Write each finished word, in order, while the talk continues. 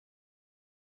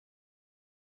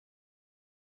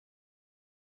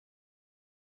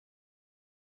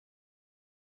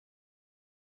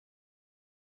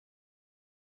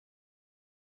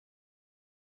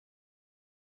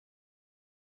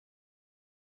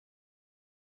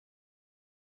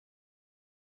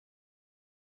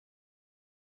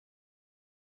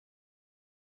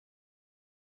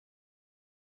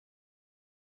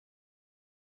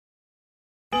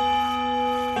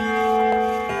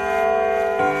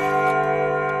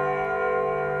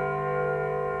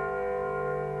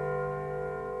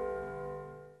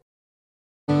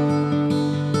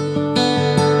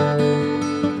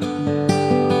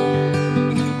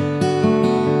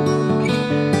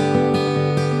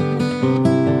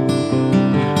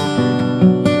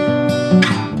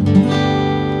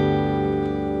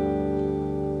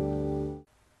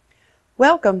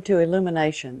Welcome to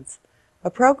Illuminations, a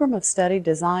program of study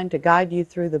designed to guide you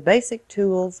through the basic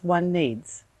tools one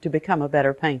needs to become a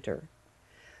better painter.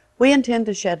 We intend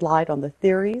to shed light on the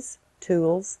theories,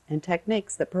 tools, and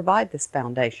techniques that provide this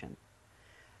foundation.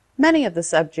 Many of the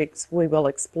subjects we will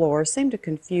explore seem to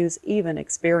confuse even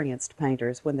experienced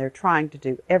painters when they're trying to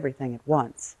do everything at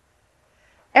once.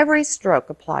 Every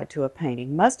stroke applied to a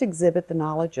painting must exhibit the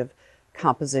knowledge of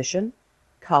composition,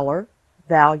 color,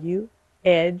 value,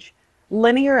 edge,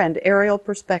 linear and aerial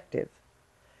perspective.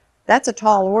 That's a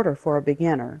tall order for a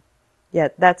beginner,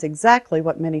 yet that's exactly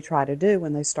what many try to do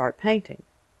when they start painting.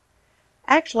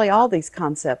 Actually, all these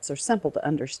concepts are simple to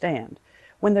understand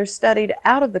when they're studied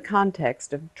out of the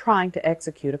context of trying to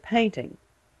execute a painting.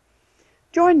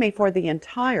 Join me for the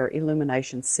entire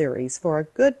Illuminations series for a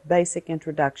good basic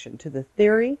introduction to the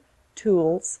theory,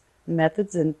 tools,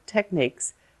 methods, and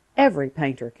techniques every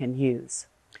painter can use.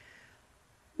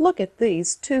 Look at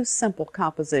these two simple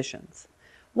compositions,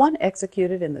 one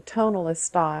executed in the tonalist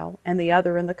style and the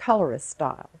other in the colorist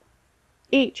style.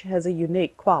 Each has a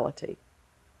unique quality.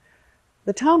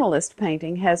 The tonalist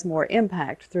painting has more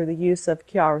impact through the use of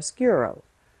chiaroscuro,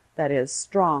 that is,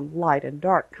 strong light and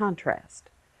dark contrast,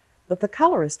 but the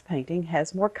colorist painting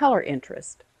has more color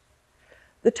interest.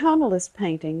 The tonalist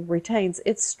painting retains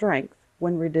its strength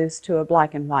when reduced to a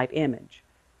black and white image,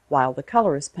 while the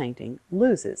colorist painting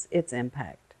loses its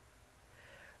impact.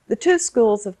 The two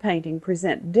schools of painting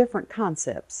present different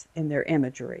concepts in their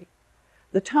imagery.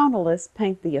 The tonalists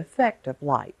paint the effect of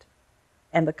light,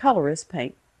 and the colorists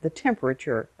paint the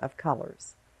temperature of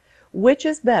colors. Which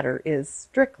is better is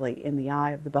strictly in the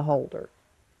eye of the beholder.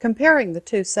 Comparing the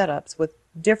two setups with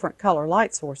different color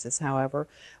light sources, however,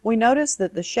 we notice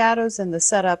that the shadows in the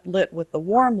setup lit with the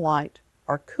warm light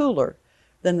are cooler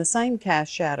than the same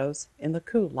cast shadows in the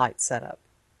cool light setup.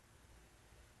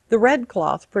 The red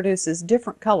cloth produces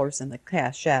different colors in the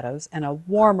cast shadows and a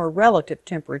warmer relative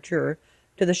temperature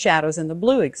to the shadows in the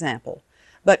blue example,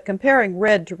 but comparing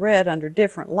red to red under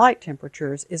different light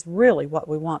temperatures is really what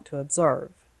we want to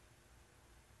observe.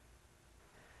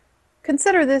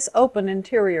 Consider this open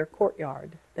interior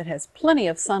courtyard that has plenty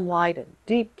of sunlight and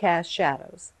deep cast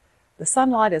shadows. The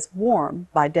sunlight is warm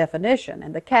by definition,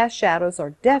 and the cast shadows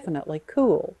are definitely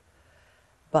cool.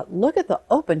 But look at the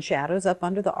open shadows up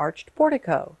under the arched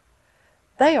portico.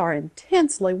 They are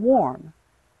intensely warm,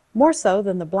 more so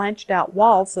than the blanched out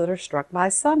walls that are struck by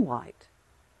sunlight.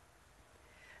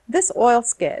 This oil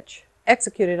sketch,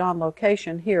 executed on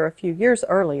location here a few years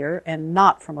earlier and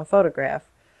not from a photograph,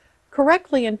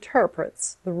 correctly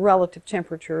interprets the relative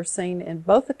temperature seen in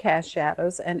both the cast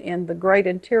shadows and in the great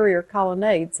interior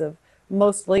colonnades of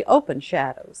mostly open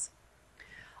shadows.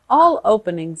 All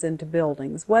openings into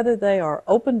buildings, whether they are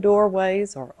open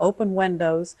doorways or open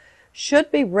windows,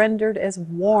 should be rendered as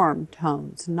warm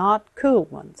tones, not cool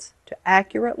ones, to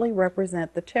accurately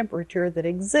represent the temperature that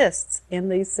exists in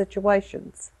these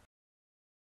situations.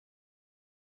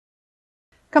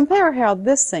 Compare how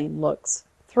this scene looks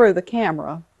through the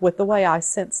camera with the way I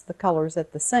sense the colors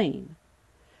at the scene.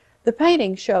 The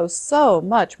painting shows so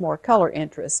much more color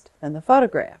interest than the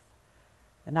photograph,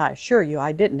 and I assure you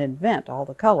I didn't invent all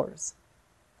the colors.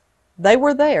 They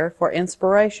were there for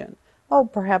inspiration. Oh,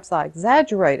 perhaps I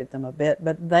exaggerated them a bit,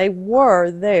 but they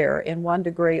were there in one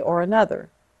degree or another.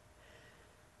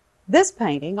 This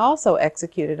painting, also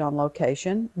executed on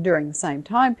location during the same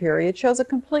time period, shows a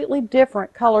completely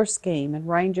different color scheme and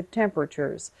range of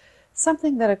temperatures,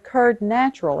 something that occurred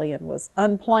naturally and was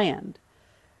unplanned.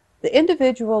 The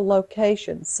individual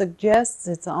location suggests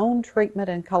its own treatment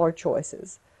and color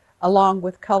choices, along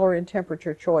with color and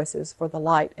temperature choices for the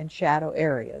light and shadow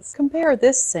areas. Compare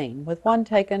this scene with one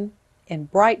taken in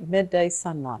bright midday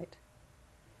sunlight.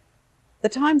 The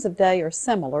times of day are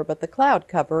similar, but the cloud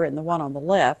cover in the one on the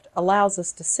left allows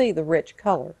us to see the rich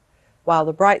color, while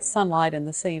the bright sunlight in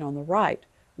the scene on the right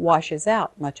washes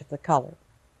out much of the color.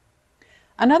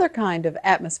 Another kind of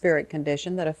atmospheric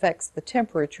condition that affects the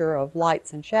temperature of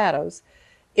lights and shadows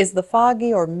is the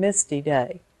foggy or misty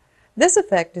day. This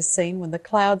effect is seen when the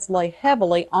clouds lay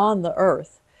heavily on the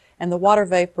earth and the water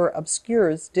vapor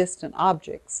obscures distant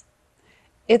objects.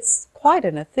 It's quite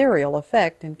an ethereal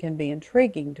effect and can be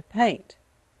intriguing to paint.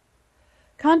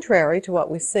 Contrary to what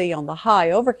we see on the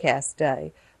high overcast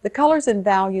day, the colors and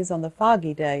values on the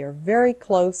foggy day are very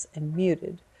close and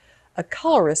muted. A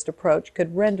colorist approach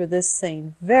could render this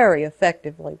scene very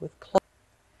effectively with close.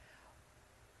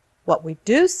 What we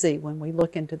do see when we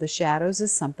look into the shadows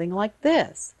is something like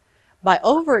this. By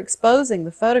overexposing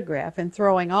the photograph and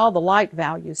throwing all the light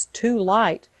values too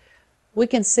light, we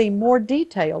can see more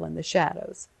detail in the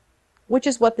shadows, which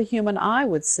is what the human eye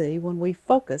would see when we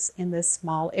focus in this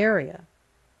small area.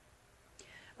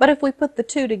 But if we put the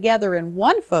two together in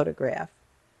one photograph,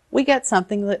 we get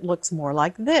something that looks more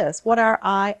like this, what our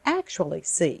eye actually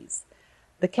sees.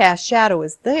 The cast shadow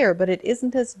is there, but it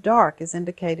isn't as dark as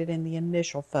indicated in the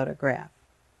initial photograph.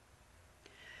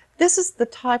 This is the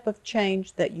type of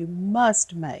change that you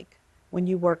must make when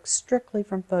you work strictly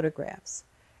from photographs,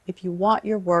 if you want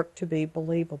your work to be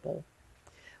believable.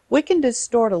 We can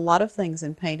distort a lot of things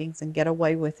in paintings and get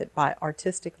away with it by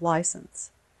artistic license.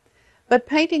 But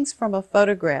paintings from a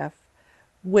photograph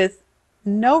with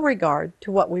no regard to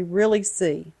what we really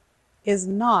see is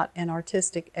not an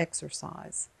artistic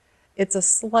exercise. It's a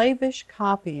slavish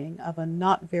copying of a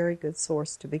not very good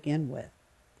source to begin with.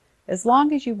 As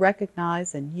long as you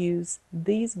recognize and use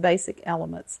these basic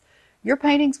elements, your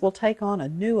paintings will take on a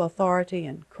new authority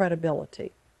and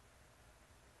credibility.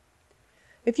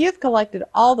 If you've collected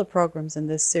all the programs in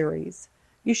this series,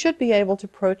 you should be able to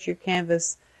approach your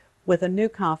canvas with a new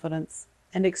confidence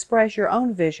and express your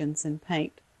own visions in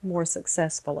paint more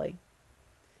successfully.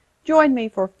 Join me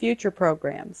for future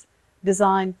programs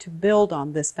designed to build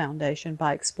on this foundation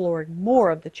by exploring more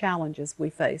of the challenges we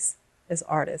face as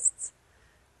artists.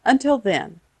 Until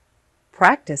then,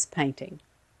 practice painting.